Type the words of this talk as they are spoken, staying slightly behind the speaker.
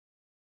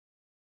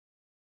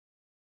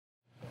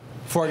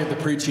Before I get to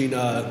preaching,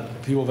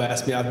 people have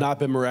asked me, I've not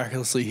been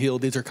miraculously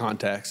healed. These are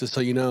contacts. Just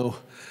so you know,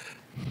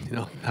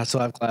 I still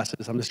have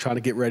classes. I'm just trying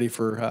to get ready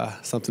for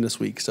something this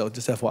week. So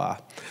just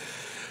FYI.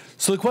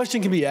 So the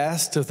question can be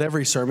asked with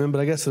every sermon, but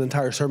I guess an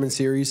entire sermon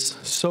series,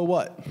 so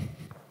what?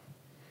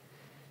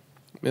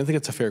 I think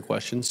it's a fair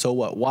question. So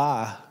what?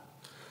 Why?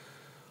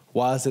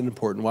 Why is it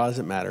important? Why does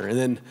it matter? And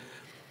then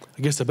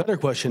I guess the better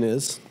question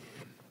is,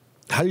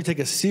 how do you take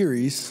a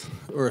series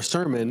or a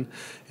sermon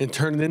and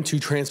turn it into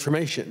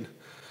transformation?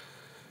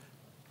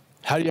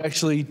 How do you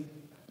actually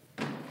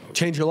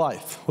change your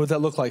life? What does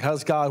that look like? How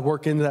does God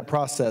work into that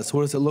process?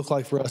 What does it look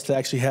like for us to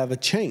actually have a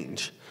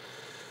change?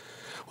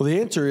 Well, the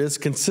answer is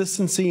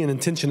consistency and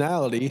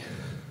intentionality.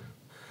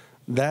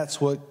 That's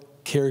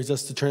what carries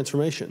us to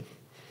transformation.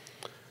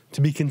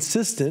 To be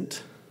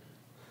consistent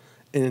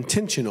and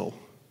intentional.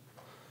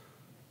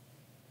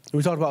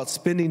 We talked about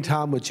spending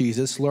time with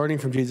Jesus, learning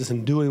from Jesus,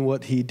 and doing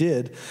what he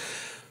did.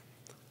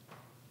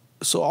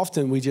 So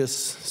often we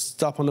just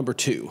stop on number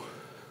 2.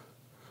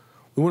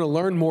 We want to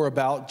learn more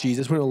about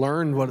Jesus. We want to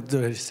learn what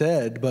he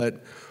said,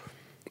 but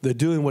the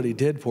doing what he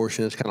did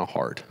portion is kind of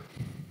hard.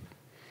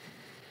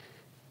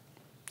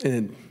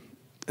 And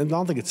I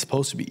don't think it's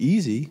supposed to be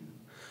easy,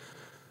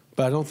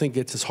 but I don't think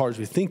it's as hard as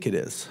we think it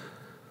is.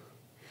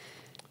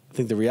 I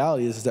think the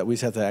reality is that we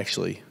just have to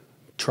actually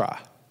try.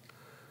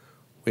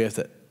 We have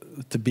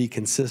to be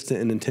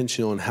consistent and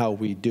intentional in how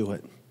we do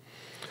it.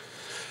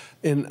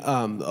 And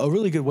a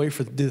really good way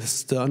for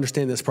this to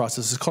understand this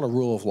process is called a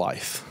rule of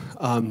life.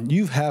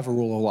 You have a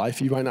rule of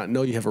life. You might not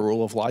know you have a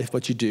rule of life,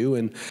 but you do.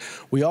 And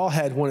we all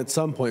had one at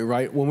some point,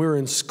 right? When we were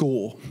in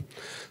school,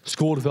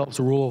 school develops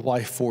a rule of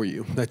life for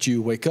you. That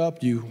you wake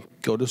up, you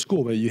go to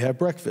school, maybe you have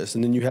breakfast,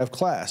 and then you have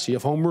class, you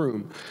have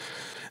homeroom.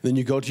 Then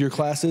you go to your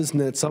classes, and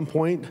then at some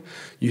point,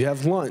 you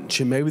have lunch,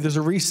 and maybe there's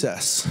a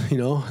recess,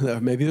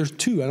 maybe there's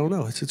 2, I don't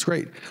know, it's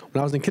great.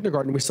 When I was in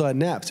kindergarten, we still had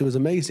naps, it was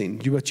amazing.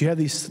 But you have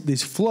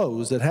these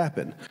flows that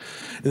happen.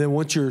 And then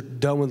once you're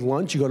done with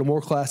lunch, you go to more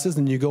classes,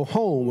 and you go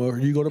home, or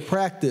you go to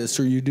practice,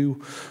 or you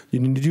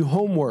need to do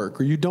homework,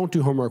 or you don't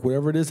do homework,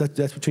 whatever it is,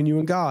 that's between you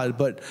and God.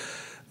 But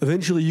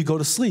eventually you go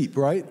to sleep,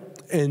 right?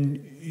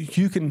 And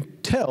you can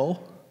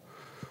tell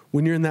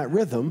when you're in that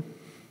rhythm.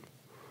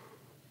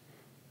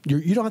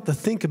 You don't have to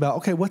think about,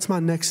 okay, what's my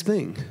next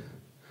thing?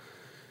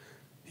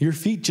 Your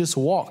feet just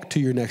walk to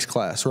your next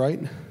class, right?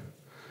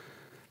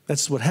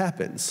 That's what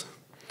happens.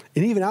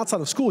 And even outside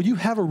of school, you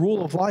have a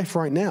rule of life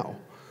right now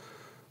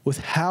with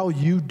how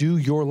you do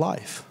your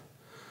life.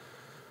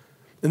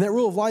 And that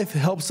rule of life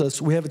helps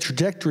us. We have a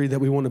trajectory that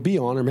we want to be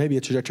on, or maybe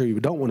a trajectory we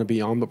don't want to be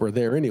on, but we're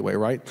there anyway,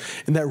 right?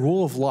 And that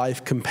rule of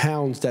life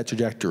compounds that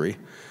trajectory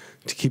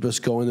to keep us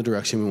going the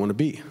direction we want to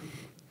be.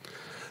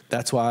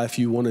 That's why if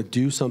you want to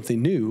do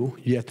something new,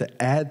 you have to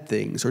add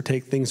things or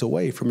take things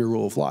away from your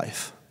rule of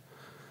life.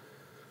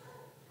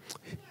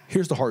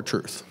 Here's the hard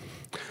truth.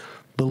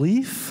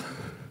 Belief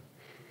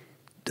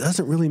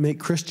doesn't really make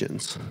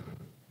Christians.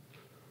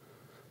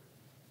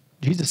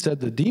 Jesus said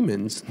the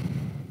demons,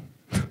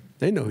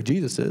 they know who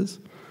Jesus is.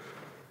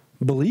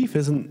 Belief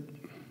isn't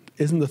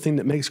the thing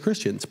that makes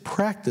Christians.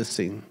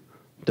 Practicing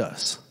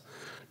does.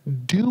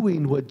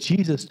 Doing what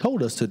Jesus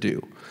told us to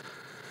do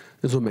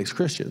is what makes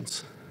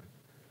Christians.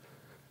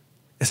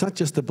 It's not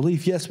just the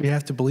belief. Yes, we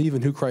have to believe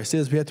in who Christ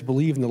is. We have to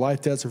believe in the life,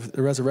 death, and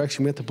the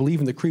resurrection. We have to believe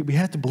in the creed. We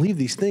have to believe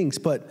these things.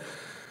 But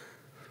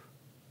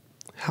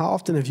how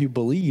often have you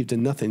believed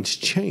and nothing's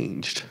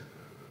changed?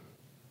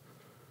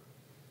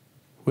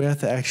 We have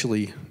to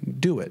actually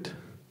do it.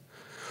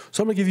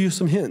 So I'm going to give you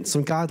some hints,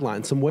 some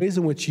guidelines, some ways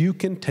in which you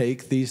can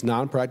take these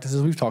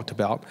non-practices we've talked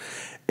about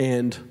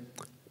and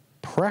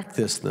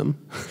practice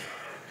them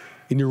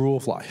in your rule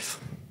of life.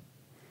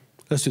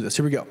 Let's do this.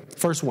 Here we go.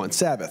 First one,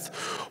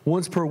 Sabbath.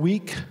 Once per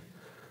week,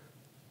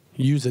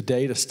 use a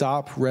day to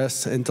stop,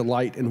 rest, and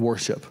delight in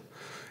worship.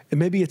 And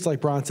maybe it's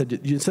like Brian said,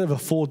 instead of a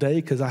full day,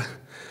 because I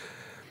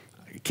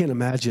can't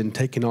imagine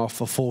taking off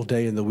a full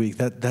day in the week.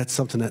 That's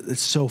something that is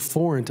so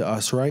foreign to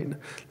us, right?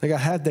 Like I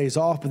have days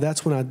off, but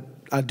that's when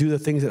I do the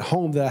things at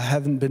home that I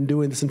haven't been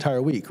doing this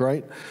entire week,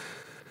 right?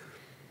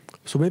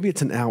 So maybe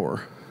it's an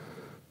hour.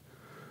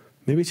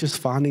 Maybe it's just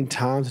finding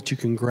times that you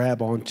can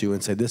grab onto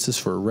and say, this is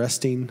for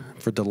resting,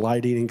 for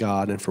delighting in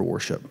God, and for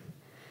worship.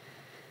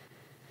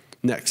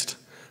 Next,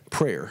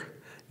 prayer.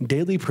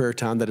 Daily prayer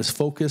time that is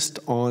focused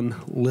on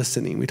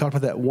listening. We talked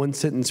about that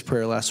one-sentence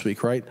prayer last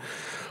week, right?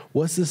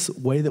 What's this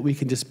way that we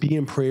can just be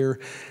in prayer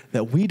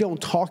that we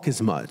don't talk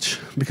as much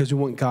because we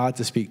want God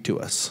to speak to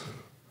us?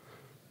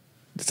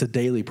 It's a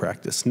daily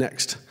practice.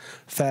 Next,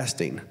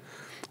 fasting.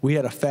 We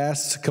had a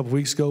fast a couple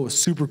weeks ago. It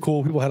was super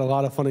cool. People had a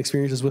lot of fun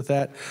experiences with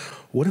that.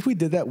 What if we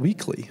did that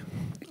weekly?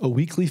 A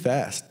weekly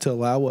fast to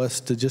allow us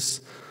to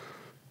just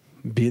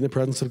be in the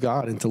presence of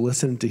God and to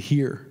listen and to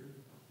hear.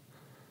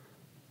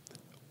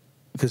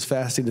 Because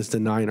fasting is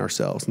denying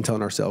ourselves and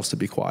telling ourselves to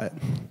be quiet.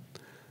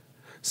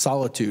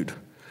 Solitude.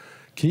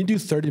 Can you do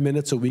 30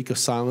 minutes a week of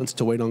silence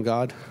to wait on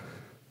God?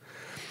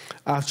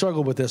 I've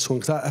struggled with this one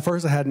because at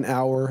first I had an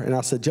hour, and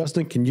I said,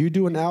 Justin, can you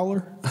do an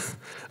hour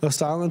of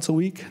silence a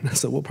week? And I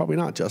said, well, probably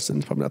not, Justin.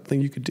 It's probably not the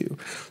thing you could do.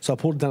 So I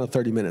pulled it down to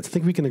 30 minutes. I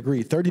think we can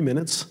agree. 30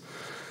 minutes,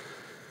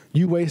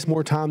 you waste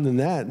more time than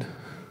that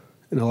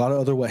in a lot of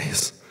other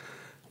ways.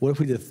 What if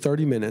we did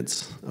 30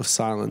 minutes of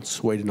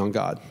silence waiting on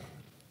God?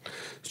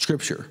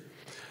 Scripture.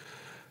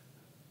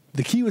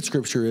 The key with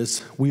Scripture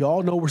is we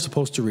all know we're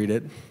supposed to read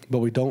it, but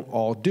we don't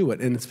all do it.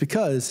 And it's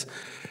because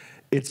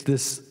it's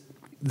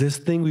this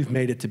thing we've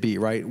made it to be,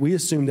 right? We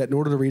assume that in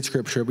order to read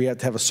Scripture, we have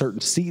to have a certain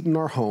seat in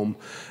our home,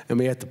 and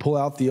we have to pull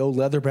out the old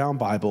leather-bound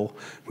Bible.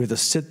 We have to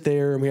sit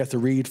there, and we have to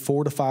read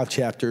 4 to 5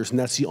 chapters, and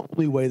that's the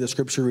only way that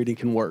Scripture reading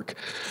can work.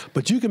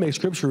 But you can make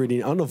Scripture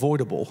reading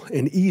unavoidable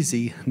and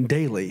easy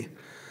daily.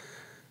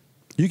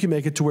 You can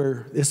make it to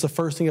where it's the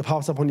first thing that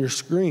pops up on your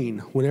screen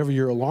whenever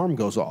your alarm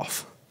goes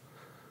off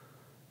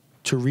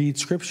to read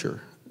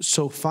Scripture.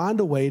 So find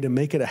a way to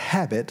make it a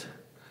habit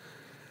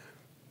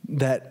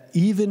that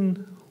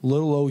even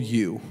little old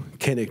you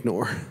can't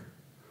ignore.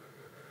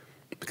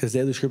 Because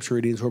daily Scripture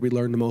reading is where we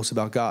learn the most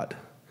about God.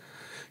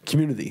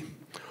 Community.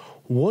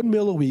 1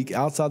 meal a week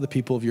outside the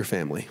people of your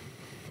family.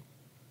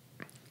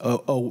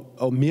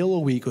 A meal a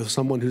week with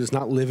someone who does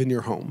not live in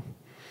your home.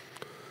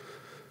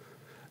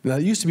 Now,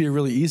 it used to be a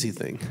really easy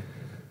thing.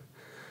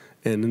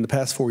 And in the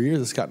past 4 years,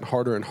 it's gotten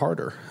harder and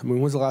harder. I mean,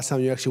 when's the last time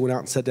you actually went out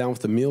and sat down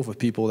with a meal with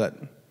people that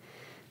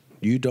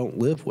you don't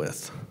live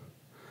with?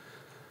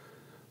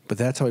 But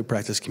that's how we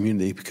practice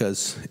community,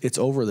 because it's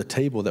over the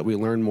table that we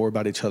learn more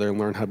about each other and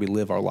learn how we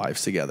live our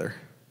lives together.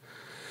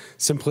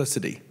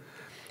 Simplicity.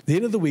 At the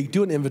end of the week,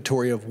 do an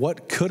inventory of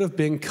what could have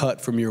been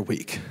cut from your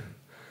week.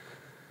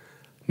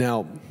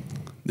 Now,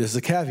 there's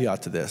a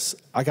caveat to this.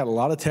 I got a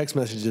lot of text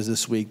messages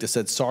this week that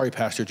said, sorry,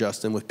 Pastor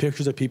Justin, with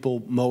pictures of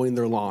people mowing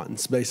their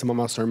lawns based on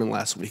my sermon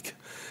last week.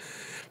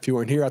 If you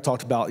weren't here, I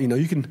talked about,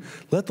 you can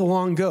let the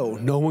lawn go.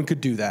 No one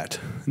could do that.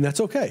 And that's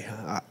okay.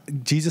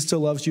 Jesus still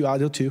loves you. I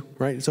do too,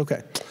 right? It's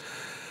okay.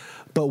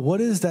 But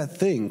what is that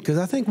thing? Because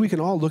I think we can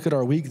all look at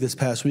our week this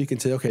past week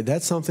and say, okay,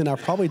 that's something I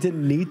probably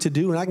didn't need to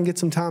do, and I can get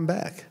some time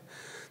back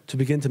to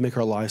begin to make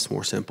our lives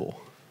more simple.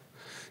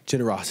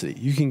 Generosity.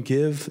 You can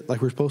give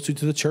like we're supposed to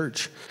the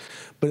church.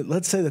 But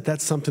let's say that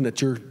that's something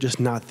that you're just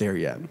not there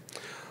yet.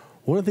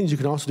 One of the things you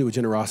can also do with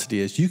generosity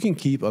is you can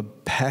keep a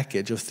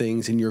package of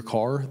things in your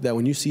car that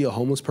when you see a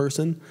homeless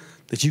person,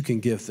 that you can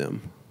give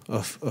them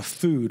of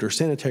food or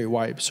sanitary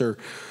wipes or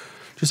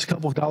just a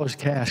couple of dollars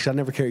cash. I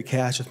never carry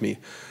cash with me.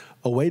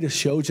 A way to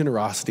show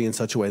generosity in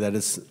such a way that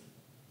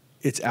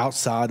it's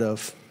outside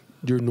of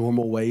your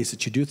normal ways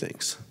that you do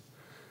things.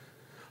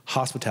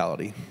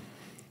 Hospitality.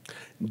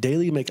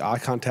 Daily make eye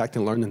contact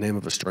and learn the name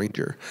of a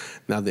stranger.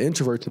 Now, the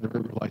introverts in the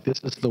room are like,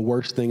 this is the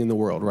worst thing in the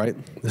world, right?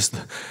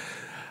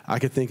 I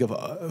could think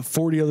of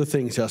 40 other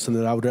things, Justin,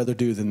 that I would rather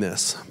do than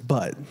this.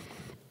 But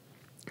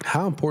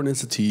how important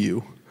is it to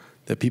you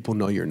that people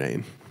know your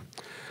name?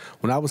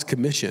 When I was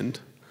commissioned,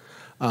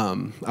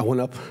 I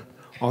went up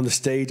on the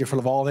stage in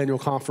front of all the annual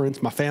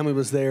conference. My family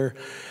was there.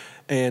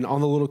 And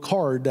on the little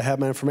card that had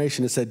my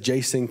information, it said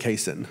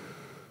Cason.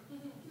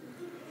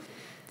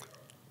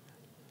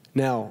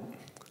 Now,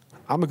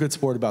 I'm a good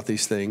sport about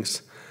these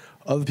things.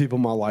 Other people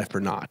in my life are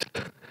not.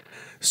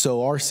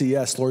 So our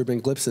CS, Lori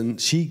Ben Glipson,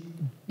 she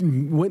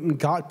went and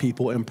got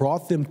people and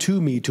brought them to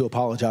me to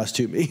apologize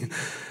to me.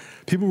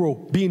 People were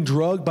being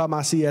drugged by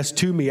my CS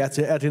to me at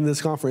the end of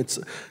this conference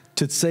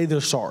to say they're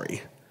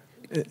sorry.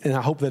 And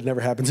I hope that never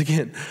happens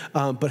again.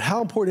 But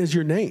how important is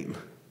your name?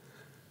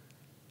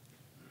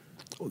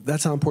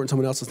 That's how important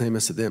someone else's name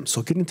is to them.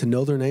 So getting to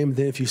know their name,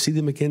 then if you see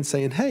them again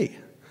saying, hey,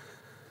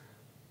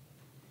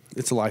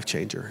 it's a life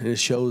changer. And it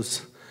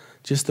shows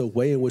just the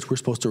way in which we're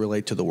supposed to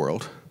relate to the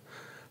world.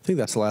 I think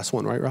that's the last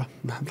one, right, Rob?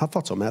 I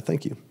thought so, Matt.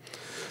 Thank you.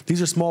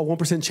 These are small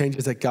 1%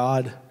 changes that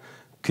God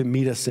can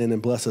meet us in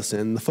and bless us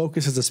in. The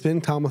focus is to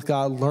spend time with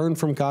God, learn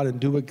from God, and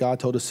do what God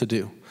told us to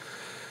do.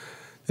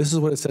 This is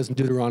what it says in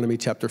Deuteronomy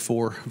chapter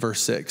 4,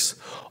 verse 6.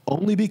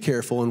 Only be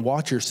careful and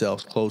watch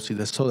yourselves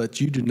closely so that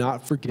you do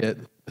not forget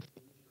the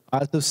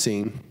eyes have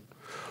seen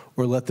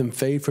or let them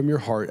fade from your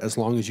heart as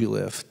long as you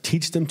live.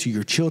 Teach them to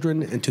your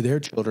children and to their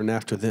children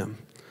after them.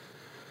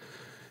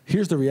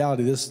 Here's the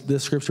reality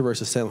this scripture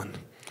verse is saying.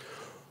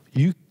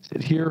 You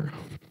sit here,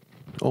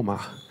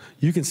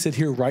 you can sit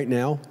here right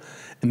now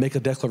and make a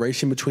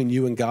declaration between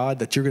you and God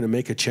that you're going to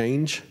make a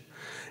change.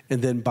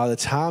 And then by the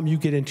time you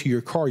get into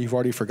your car, you've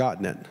already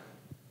forgotten it.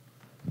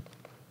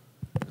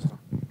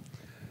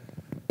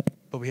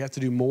 But we have to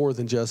do more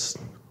than just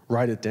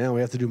write it down.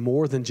 We have to do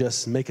more than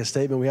just make a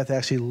statement. We have to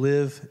actually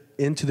live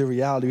into the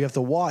reality. We have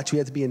to watch. We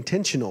have to be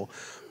intentional.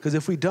 Because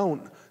if we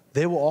don't,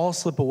 they will all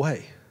slip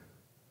away.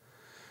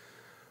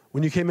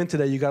 When you came in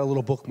today, you got a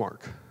little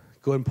bookmark.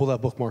 Go ahead and pull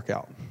that bookmark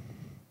out.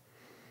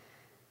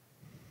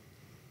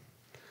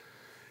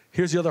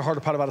 Here's the other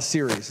harder part about a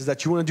series, is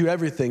that you want to do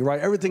everything, right?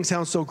 Everything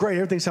sounds so great.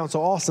 Everything sounds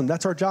so awesome.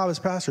 That's our job as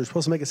pastors. We're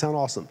supposed to make it sound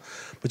awesome.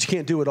 But you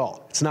can't do it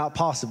all. It's not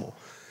possible.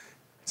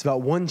 It's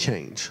about one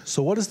change.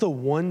 So what is the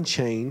one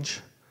change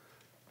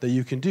that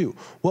you can do?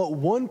 What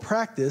one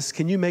practice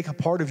can you make a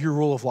part of your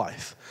rule of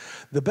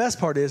life? The best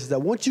part is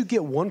that once you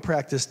get one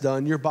practice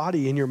done, your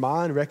body and your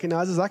mind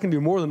recognizes I can do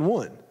more than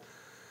one.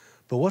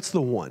 But what's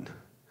the one?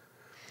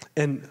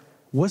 And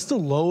what's the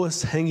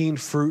lowest hanging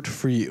fruit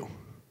for you?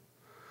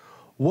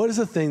 What is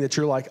the thing that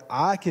you're like,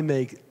 I can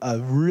make a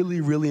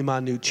really, really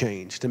minute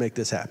change to make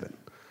this happen?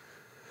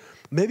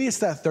 Maybe it's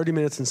that 30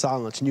 minutes in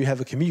silence and you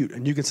have a commute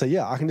and you can say,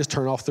 yeah, I can just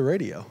turn off the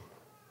radio.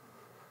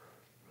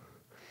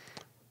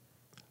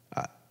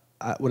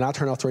 When I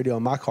turn off the radio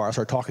in my car, I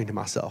start talking to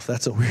myself.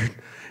 That's a weird,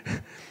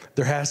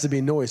 there has to be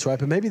noise, right?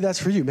 But maybe that's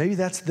for you. Maybe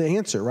that's the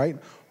answer, right?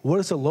 What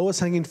is the lowest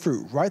hanging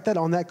fruit? Write that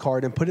on that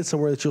card and put it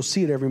somewhere that you'll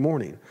see it every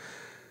morning.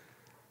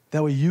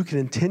 That way you can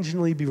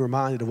intentionally be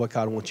reminded of what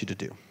God wants you to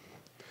do.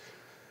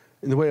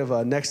 In the way of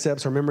next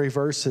steps, our memory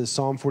verse is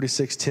Psalm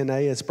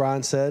 46:10a, as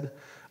Brian said,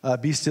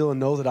 be still and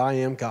know that I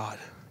am God.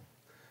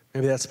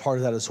 Maybe that's part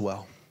of that as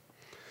well.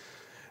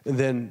 And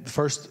then the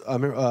first,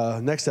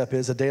 next step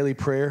is a daily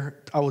prayer.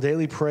 I will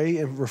daily pray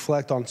and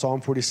reflect on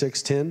Psalm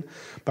 46:10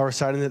 by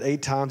reciting it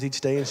 8 times each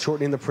day and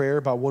shortening the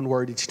prayer by 1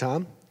 word each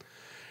time.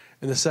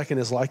 And the second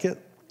is like it.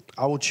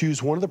 I will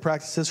choose one of the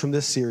practices from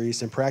this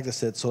series and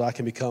practice it so that I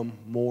can become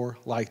more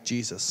like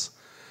Jesus.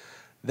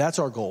 That's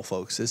our goal,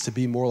 folks, is to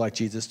be more like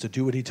Jesus, to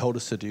do what he told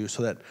us to do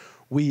so that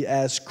we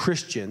as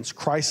Christians,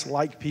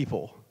 Christ-like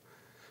people,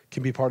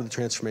 can be part of the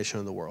transformation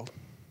of the world.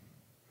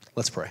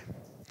 Let's pray.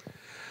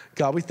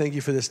 God, we thank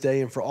you for this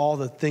day and for all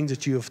the things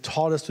that you have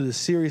taught us through this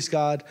series,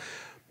 God.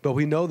 But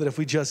we know that if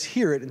we just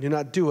hear it and do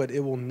not do it,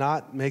 it will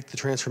not make the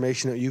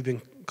transformation that you've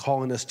been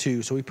calling us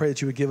to. So we pray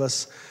that you would give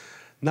us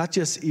not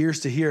just ears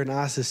to hear and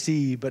eyes to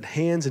see, but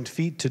hands and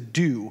feet to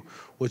do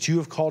what you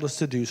have called us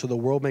to do so the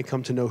world may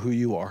come to know who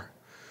you are.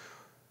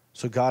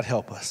 So God,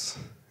 help us.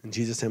 In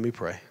Jesus' name we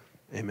pray.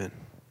 Amen.